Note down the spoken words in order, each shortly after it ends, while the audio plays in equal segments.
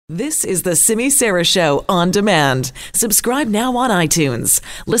This is the Simi Sara Show on demand. Subscribe now on iTunes.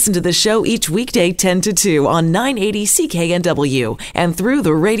 Listen to the show each weekday 10 to 2 on 980 CKNW and through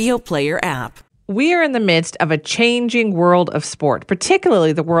the Radio Player app. We are in the midst of a changing world of sport,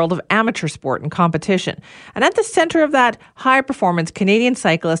 particularly the world of amateur sport and competition. And at the center of that, high-performance Canadian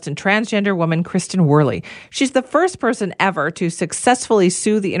cyclist and transgender woman Kristen Worley. She's the first person ever to successfully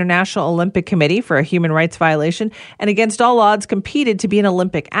sue the International Olympic Committee for a human rights violation and against all odds competed to be an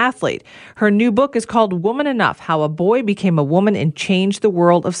Olympic athlete. Her new book is called Woman Enough, How a Boy Became a Woman and Changed the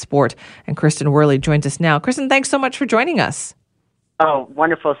World of Sport. And Kristen Worley joins us now. Kristen, thanks so much for joining us. Oh,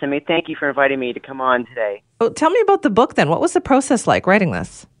 wonderful, Simi. Thank you for inviting me to come on today. Well, tell me about the book then. What was the process like writing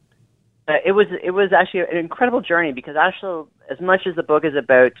this? It was actually an incredible journey because actually, as much as the book is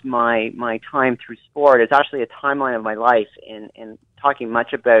about my time through sport, it's actually a timeline of my life and talking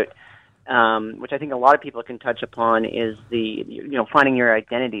much about, which I think a lot of people can touch upon, is finding your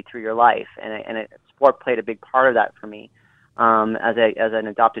identity through your life, and sport played a big part of that for me as an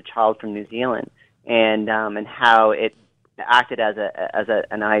adopted child from New Zealand, and how it acted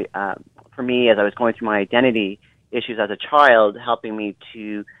for me as I was going through my identity issues as a child, helping me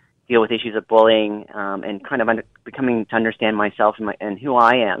to deal with issues of bullying and kind of becoming to understand myself and who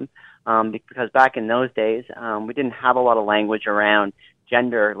I am. Because back in those days, we didn't have a lot of language around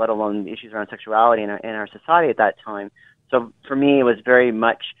gender, let alone issues around sexuality in our society at that time. So for me, it was very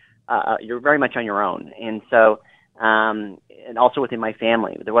much you're very much on your own, and so and also within my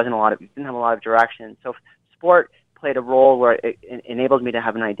family, didn't have a lot of direction. So sport played a role where it enabled me to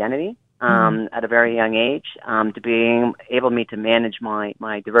have an identity at a very young age, to being able me to manage my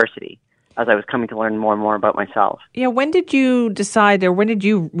diversity as I was coming to learn more and more about myself. Yeah, when did you decide, or when did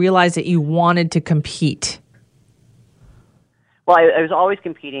you realize that you wanted to compete? Well, I was always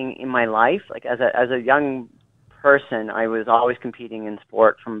competing in my life. Like as a young person, I was always competing in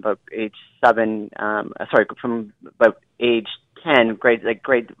sport from about age 7. From about age 10, grades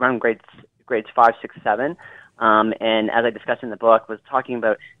 5, 6, 7. And as I discussed in the book, was talking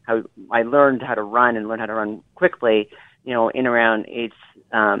about how I learned how to run and learned how to run quickly, in around age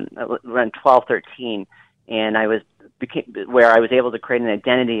around 12, 13, and where I was able to create an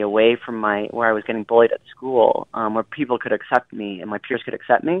identity away from where I was getting bullied at school, where people could accept me and my peers could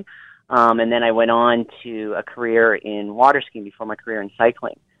accept me, and then I went on to a career in water skiing before my career in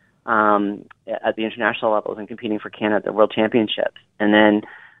cycling at the international levels and competing for Canada at the World Championships, and then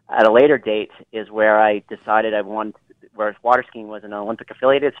at a later date is where I decided where water skiing was an Olympic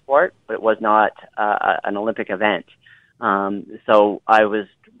affiliated sport, but it was not an Olympic event. So I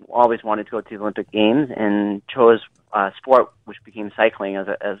always wanted to go to the Olympic Games and chose sport, which became cycling,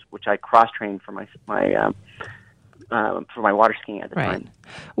 which I cross trained for my water skiing at the time.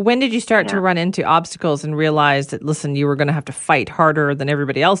 When did you start to run into obstacles and realize that, listen, you were going to have to fight harder than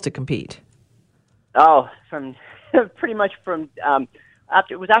everybody else to compete? Oh, pretty much from.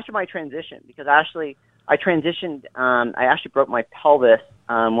 It was after my transition, because actually I transitioned. I actually broke my pelvis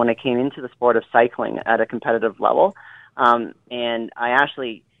when I came into the sport of cycling at a competitive level, and I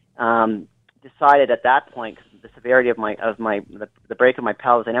actually decided at that point, because of the severity of the break of my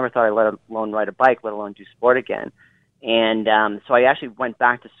pelvis, I never thought I'd let alone ride a bike, let alone do sport again. And so I actually went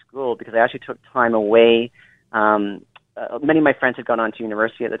back to school because I actually took time away. Many of my friends had gone on to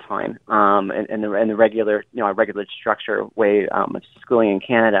university at the time, in the regular, regular structure way of schooling in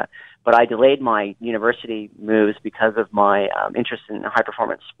Canada. But I delayed my university moves because of my interest in high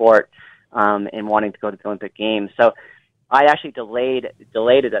performance sport and wanting to go to the Olympic Games. So I actually delayed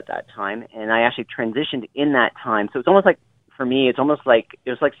it at that time, and I actually transitioned in that time. So it's almost like, for me, it was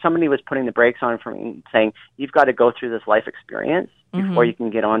like somebody was putting the brakes on for me, saying, you've got to go through this life experience before you can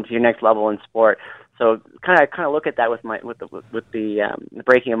get on to your next level in sport. So I kind of look at that with the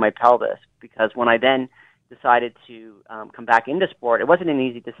breaking of my pelvis, because when I then decided to come back into sport, it wasn't an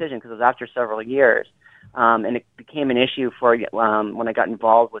easy decision because it was after several years, and it became an issue for when I got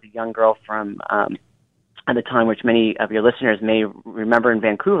involved with a young girl from at the time, which many of your listeners may remember, in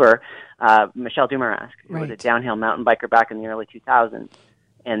Vancouver, Michelle Dumarasque, who was a downhill mountain biker back in the early 2000s.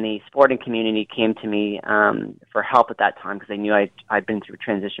 And the sporting community came to me for help at that time because they knew I'd been through a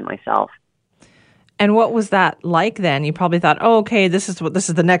transition myself. And what was that like then? You probably thought, oh, okay, this is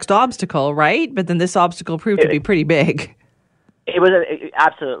the next obstacle, right? But then this obstacle proved to be pretty big. It was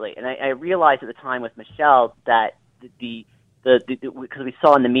absolutely, and I realized at the time with Michelle that because we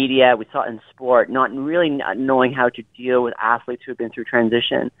saw in the media, we saw in sport, not knowing how to deal with athletes who have been through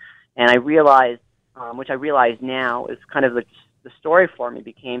transition, and I realized, which I realize now is kind of the story for me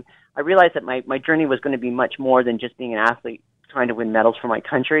became. I realized that my journey was going to be much more than just being an athlete trying to win medals for my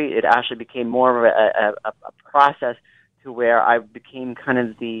country. It actually became more of a process to where I became kind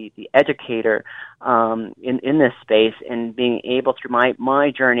of the educator in this space, and being able through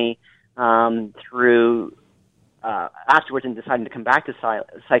my journey through afterwards and deciding to come back to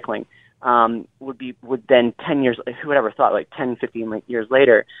cycling would then 10 years, who would ever thought, like 10, 15 years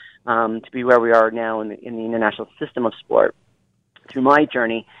later, to be where we are now in the international system of sport. Through my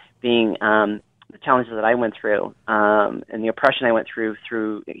journey being the challenges that I went through and the oppression I went through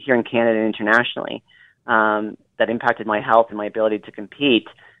here in Canada and internationally that impacted my health and my ability to compete,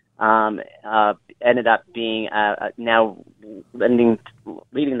 ended up being now leading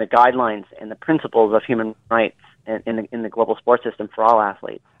the guidelines and the principles of human rights in the global sports system for all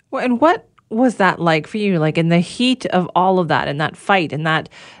athletes. Well, and what was that like for you? Like in the heat of all of that, in that fight, in that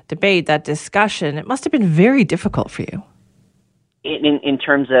debate, that discussion, it must have been very difficult for you. In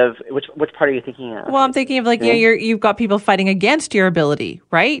terms of which part are you thinking of? Well, I'm thinking of like you've got people fighting against your ability,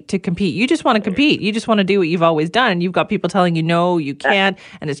 right, to compete. You just want to compete. You just want to do what you've always done, and you've got people telling you no, you can't,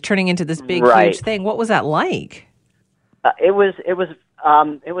 and it's turning into this big, huge thing. What was that like? It was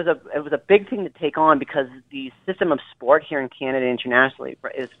a big thing to take on, because the system of sport here in Canada internationally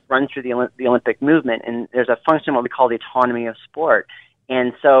is run through the Olympic movement, and there's a function what we call the autonomy of sport,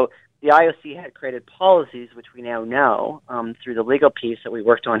 and so the IOC had created policies, which we now know through the legal piece that we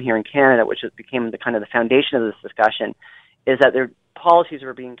worked on here in Canada, which became the kind of the foundation of this discussion, is that their policies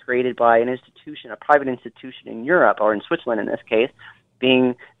were being created by an institution, a private institution in Europe, or in Switzerland in this case,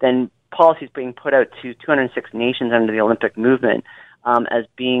 being then policies being put out to 206 nations under the Olympic movement as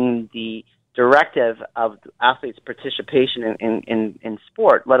being the directive of athletes' participation in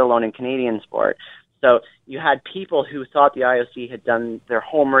sport, let alone in Canadian sport. So you had people who thought the IOC had done their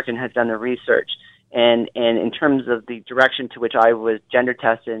homework and had done their research. And in terms of the direction to which I was gender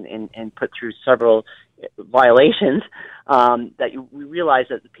tested and put through several violations, we realized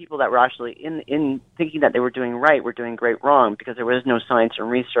that the people that were actually in thinking that they were doing right were doing great wrong, because there was no science and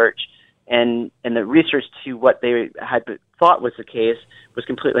research. And the research to what they had thought was the case was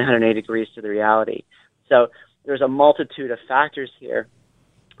completely 180 degrees to the reality. So there's a multitude of factors here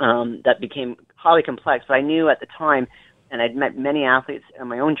that became highly complex. But I knew at the time, and I'd met many athletes on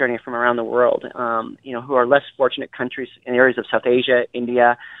my own journey from around the world, who are less fortunate countries in areas of South Asia,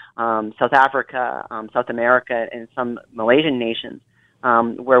 India, South Africa, South America, and some Malaysian nations,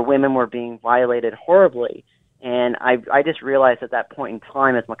 where women were being violated horribly. And I just realized at that point in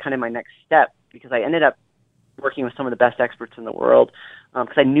time as my next step, because I ended up working with some of the best experts in the world,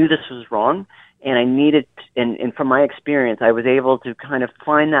 because I knew this was wrong, and I needed, and from my experience, I was able to kind of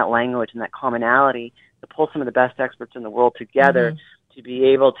find that language and that commonality to pull some of the best experts in the world together to be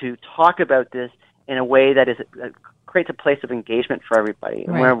able to talk about this in a way that creates a place of engagement for everybody,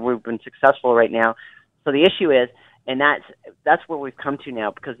 and where we've been successful right now. So the issue is, and that's where we've come to now,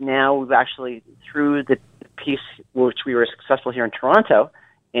 because now we've actually, through the piece which we were successful here in Toronto,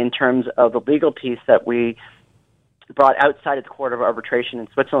 in terms of the legal piece that we brought outside of the Court of Arbitration in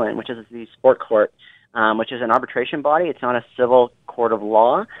Switzerland, which is the sport court, which is an arbitration body. It's not a civil court of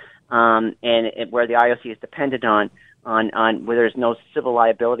law, where the IOC is dependent on where there's no civil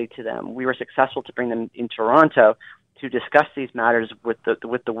liability to them. We were successful to bring them in Toronto to discuss these matters with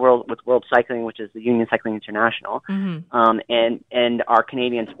World Cycling, which is the Union Cycling International, and our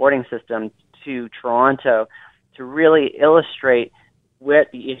Canadian sporting system to Toronto to really illustrate what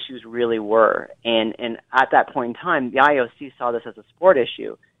the issues really were. And at that point in time, the IOC saw this as a sport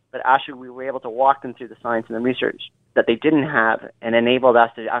issue, but actually we were able to walk them through the science and the research that they didn't have, and enabled us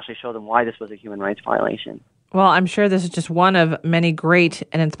to actually show them why this was a human rights violation. Well, I'm sure this is just one of many great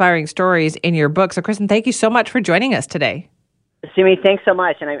and inspiring stories in your book. So, Kristen, thank you so much for joining us today. Simi, thanks so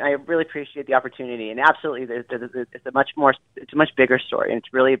much, and I really appreciate the opportunity. And absolutely, it's a much bigger story, and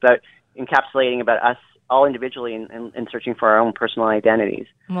it's really about encapsulating about us all individually and searching for our own personal identities.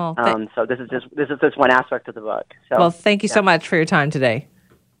 Well, so this is just one aspect of the book. So, well, thank you so much for your time today.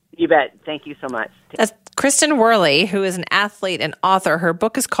 You bet. Thank you so much. That's Kristen Worley, who is an athlete and author. Her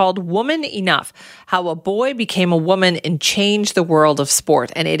book is called Woman Enough: How a Boy Became a Woman and Changed the World of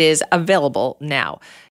Sport, and it is available now.